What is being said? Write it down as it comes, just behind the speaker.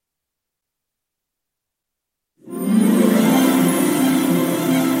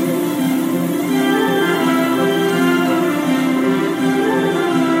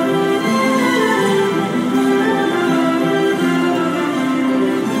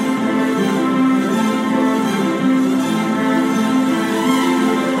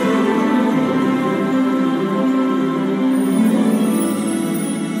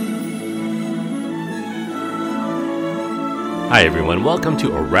Hi everyone, welcome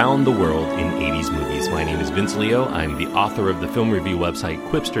to Around the World in 80s Movies. My name is Vince Leo. I'm the author of the film review website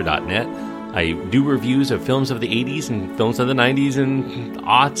Quipster.net. I do reviews of films of the 80s and films of the 90s and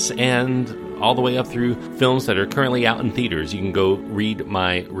aughts and all the way up through films that are currently out in theaters. You can go read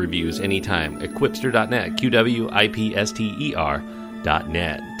my reviews anytime at Quipster.net,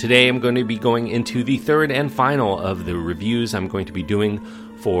 QWIPSTER.net. Today I'm going to be going into the third and final of the reviews I'm going to be doing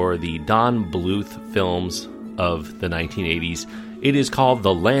for the Don Bluth films of the 1980s. It is called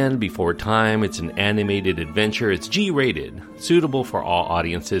The Land Before Time. It's an animated adventure. It's G-rated, suitable for all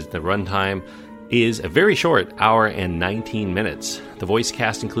audiences. The runtime is a very short hour and 19 minutes. The voice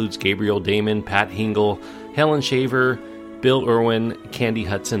cast includes Gabriel Damon, Pat Hingle, Helen Shaver, Bill Irwin, Candy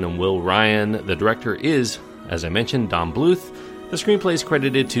Hudson, and Will Ryan. The director is, as I mentioned, Don Bluth. The screenplay is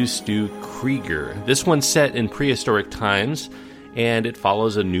credited to Stu Krieger. This one's set in prehistoric times, and it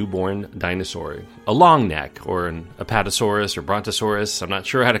follows a newborn dinosaur, a long neck, or an Apatosaurus or Brontosaurus. I'm not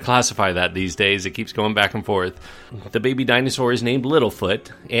sure how to classify that these days. It keeps going back and forth. The baby dinosaur is named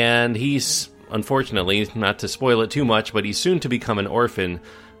Littlefoot, and he's, unfortunately, not to spoil it too much, but he's soon to become an orphan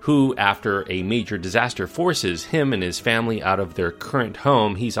who, after a major disaster, forces him and his family out of their current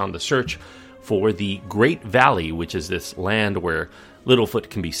home. He's on the search for the Great Valley, which is this land where Littlefoot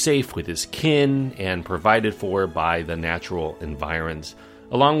can be safe with his kin and provided for by the natural environs.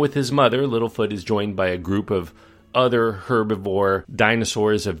 Along with his mother, Littlefoot is joined by a group of other herbivore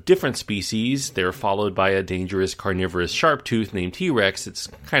dinosaurs of different species. They're followed by a dangerous carnivorous sharptooth named T-Rex. It's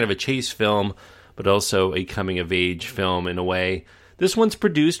kind of a chase film, but also a coming-of-age film in a way. This one's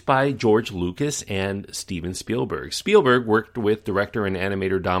produced by George Lucas and Steven Spielberg. Spielberg worked with director and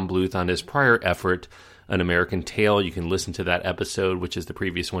animator Don Bluth on his prior effort, An American Tail. You can listen to that episode, which is the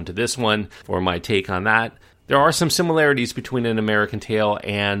previous one to this one, for my take on that. There are some similarities between An American Tail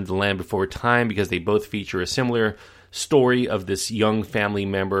and The Land Before Time because they both feature a similar story of this young family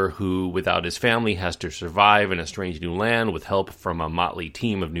member who, without his family, has to survive in a strange new land with help from a motley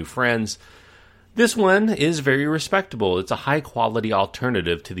team of new friends. This one is very respectable. It's a high-quality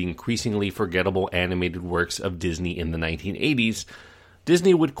alternative to the increasingly forgettable animated works of Disney in the 1980s.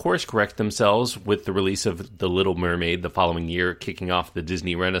 Disney would course-correct themselves with the release of The Little Mermaid the following year, kicking off the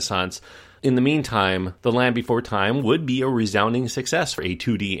Disney Renaissance. In the meantime, The Land Before Time would be a resounding success for a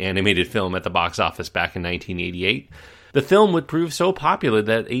 2D animated film at the box office back in 1988. The film would prove so popular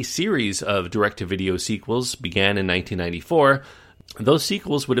that a series of direct-to-video sequels began in 1994. Those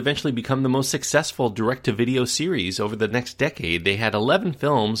sequels would eventually become the most successful direct-to-video series over the next decade. They had 11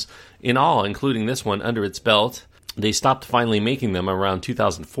 films in all, including this one, under its belt. They stopped finally making them around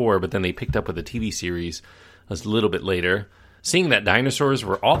 2004, but then they picked up with a TV series a little bit later. Seeing that dinosaurs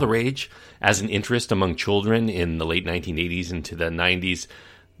were all the rage as an interest among children in the late 1980s into the 90s,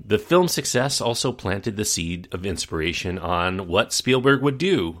 the film's success also planted the seed of inspiration on what Spielberg would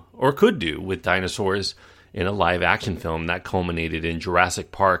do, or could do, with dinosaurs in a live-action film that culminated in Jurassic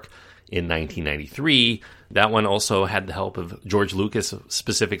Park in 1993. That one also had the help of George Lucas,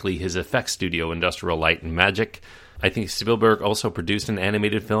 specifically his effects studio, Industrial Light and Magic. I think Spielberg also produced an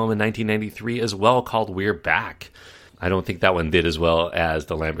animated film in 1993 as well called We're Back. I don't think that one did as well as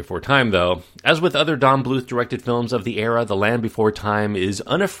The Land Before Time, though. As with other Don Bluth-directed films of the era, The Land Before Time is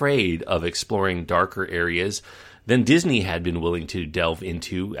unafraid of exploring darker areas than Disney had been willing to delve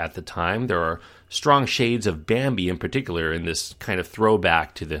into at the time. There are strong shades of Bambi in particular in this kind of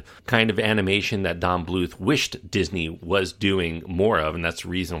throwback to the kind of animation that Don Bluth wished Disney was doing more of, and that's the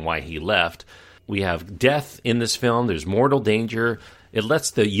reason why he left. We have death in this film. There's mortal danger. It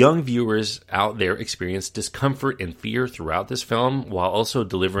lets the young viewers out there experience discomfort and fear throughout this film, while also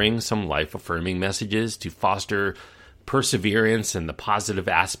delivering some life-affirming messages to foster perseverance and the positive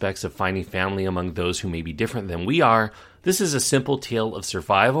aspects of finding family among those who may be different than we are. This is a simple tale of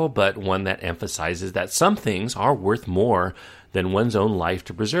survival, but one that emphasizes that some things are worth more than one's own life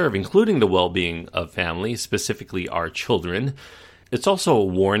to preserve, including the well-being of family, specifically our children. It's also a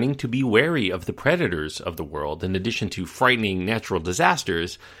warning to be wary of the predators of the world, in addition to frightening natural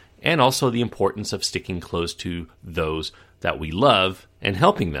disasters, and also the importance of sticking close to those that we love and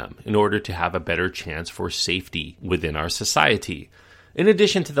helping them in order to have a better chance for safety within our society. In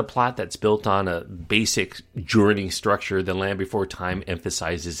addition to the plot that's built on a basic journey structure, The Land Before Time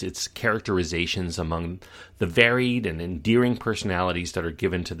emphasizes its characterizations among the varied and endearing personalities that are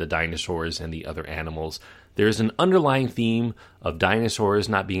given to the dinosaurs and the other animals. There is an underlying theme of dinosaurs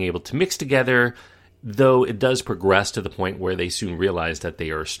not being able to mix together, though it does progress to the point where they soon realize that they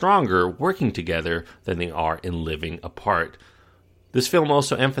are stronger working together than they are in living apart. This film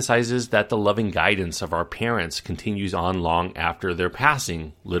also emphasizes that the loving guidance of our parents continues on long after their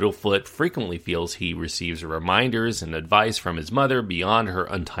passing. Littlefoot frequently feels he receives reminders and advice from his mother beyond her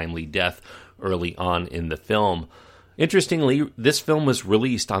untimely death early on in the film. Interestingly, this film was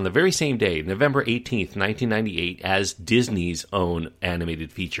released on the very same day, November 18th, 1998, as Disney's own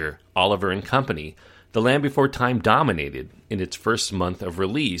animated feature, Oliver and Company. The Land Before Time dominated in its first month of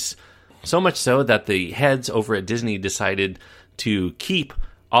release, so much so that the heads over at Disney decided to keep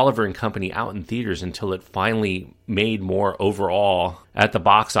Oliver and Company out in theaters until it finally made more overall at the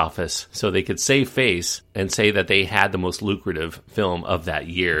box office, so they could save face and say that they had the most lucrative film of that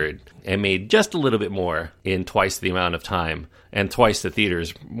year and made just a little bit more in twice the amount of time and twice the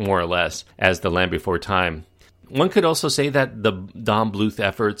theaters, more or less, as The Land Before Time. One could also say that the Don Bluth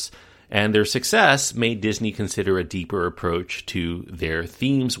efforts and their success made Disney consider a deeper approach to their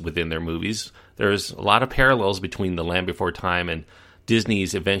themes within their movies. There's a lot of parallels between The Land Before Time and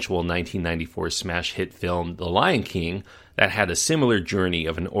Disney's eventual 1994 smash hit film, The Lion King, that had a similar journey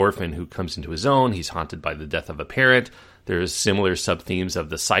of an orphan who comes into his own. He's haunted by the death of a parent. There's similar sub-themes of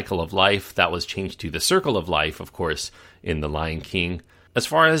the cycle of life that was changed to the circle of life, of course, in The Lion King. As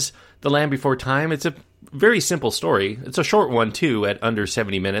far as The Land Before Time, it's a very simple story. It's a short one, too, at under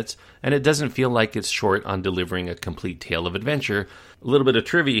 70 minutes, and it doesn't feel like it's short on delivering a complete tale of adventure. A little bit of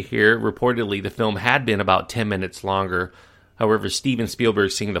trivia here. Reportedly, the film had been about 10 minutes longer. However, Steven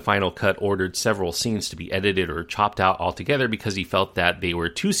Spielberg, seeing the final cut, ordered several scenes to be edited or chopped out altogether because he felt that they were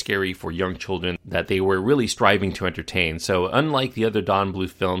too scary for young children, that they were really striving to entertain. So unlike the other Don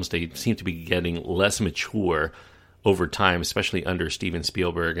Bluth films, they seem to be getting less mature over time, especially under Steven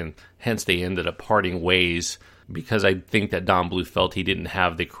Spielberg, and hence they ended up parting ways because I think that Don Bluth felt he didn't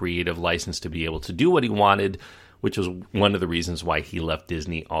have the creative license to be able to do what he wanted, which was one of the reasons why he left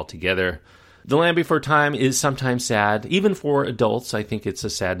Disney altogether. The Land Before Time is sometimes sad. Even for adults, I think it's a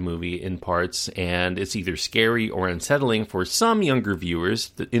sad movie in parts, and it's either scary or unsettling for some younger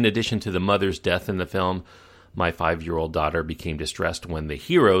viewers. In addition to the mother's death in the film, my 5-year-old daughter became distressed when the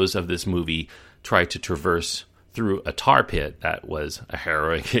heroes of this movie tried to traverse through a tar pit. That was a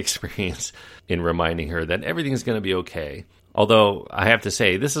harrowing experience in reminding her that everything's going to be okay. Although, I have to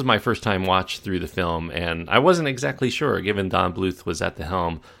say, this is my first time watch through the film, and I wasn't exactly sure, given Don Bluth was at the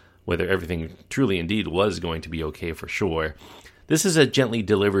helm, whether everything truly indeed was going to be okay for sure. This is a gently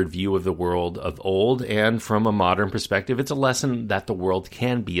delivered view of the world of old, and from a modern perspective, it's a lesson that the world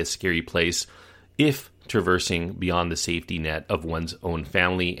can be a scary place if traversing beyond the safety net of one's own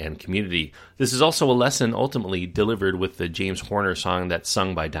family and community. This is also a lesson ultimately delivered with the James Horner song that's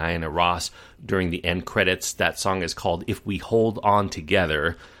sung by Diana Ross during the end credits. That song is called If We Hold On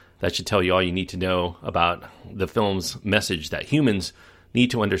Together. That should tell you all you need to know about the film's message that humans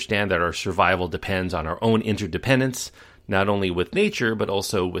need to understand that our survival depends on our own interdependence, not only with nature, but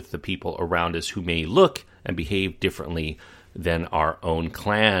also with the people around us who may look and behave differently than our own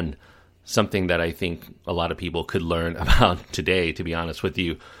clan. Something that I think a lot of people could learn about today, to be honest with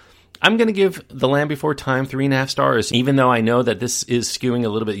you. I'm going to give The Land Before Time 3.5 stars. Even though I know that this is skewing a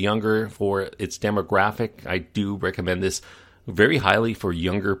little bit younger for its demographic, I do recommend this very highly for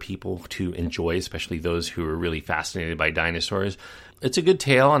younger people to enjoy, especially those who are really fascinated by dinosaurs. It's a good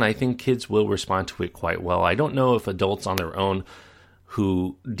tale, and I think kids will respond to it quite well. I don't know if adults on their own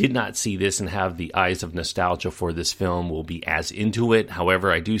who did not see this and have the eyes of nostalgia for this film will be as into it.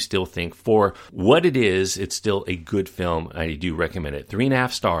 However, I do still think for what it is, it's still a good film. I do recommend it.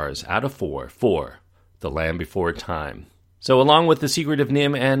 3.5 stars out of 4 for The Land Before Time. So along with The Secret of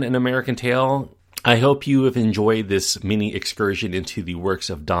NIMH and An American Tail, I hope you have enjoyed this mini excursion into the works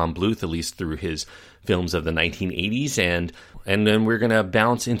of Don Bluth, at least through his films of the 1980s, and then we're going to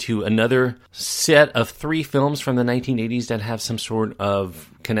bounce into another set of 3 films from the 1980s that have some sort of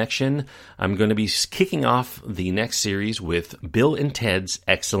connection. I'm going to be kicking off the next series with Bill and Ted's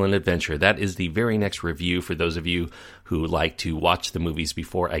Excellent Adventure. That is the very next review for those of you who like to watch the movies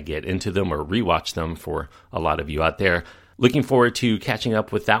before I get into them, or rewatch them for a lot of you out there. Looking forward to catching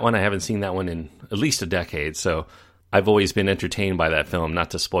up with that one. I haven't seen that one in at least a decade, so I've always been entertained by that film,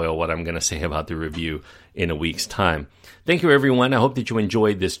 not to spoil what I'm going to say about the review in a week's time. Thank you, everyone. I hope that you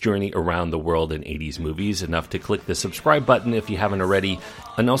enjoyed this journey around the world in 80s movies, enough to click the subscribe button if you haven't already.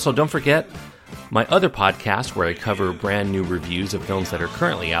 And also, don't forget my other podcast where I cover brand new reviews of films that are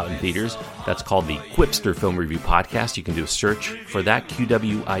currently out in theaters. That's called the Quipster Film Review Podcast. You can do a search for that.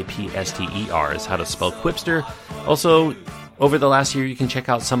 Quipster is how to spell Quipster. Also, over the last year, you can check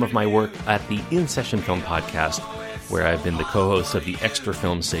out some of my work at the In Session Film Podcast, where I've been the co-host of the extra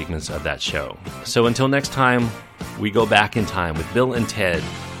film segments of that show. So until next time, we go back in time with Bill and Ted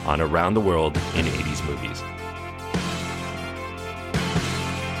on Around the World in 80s Movies.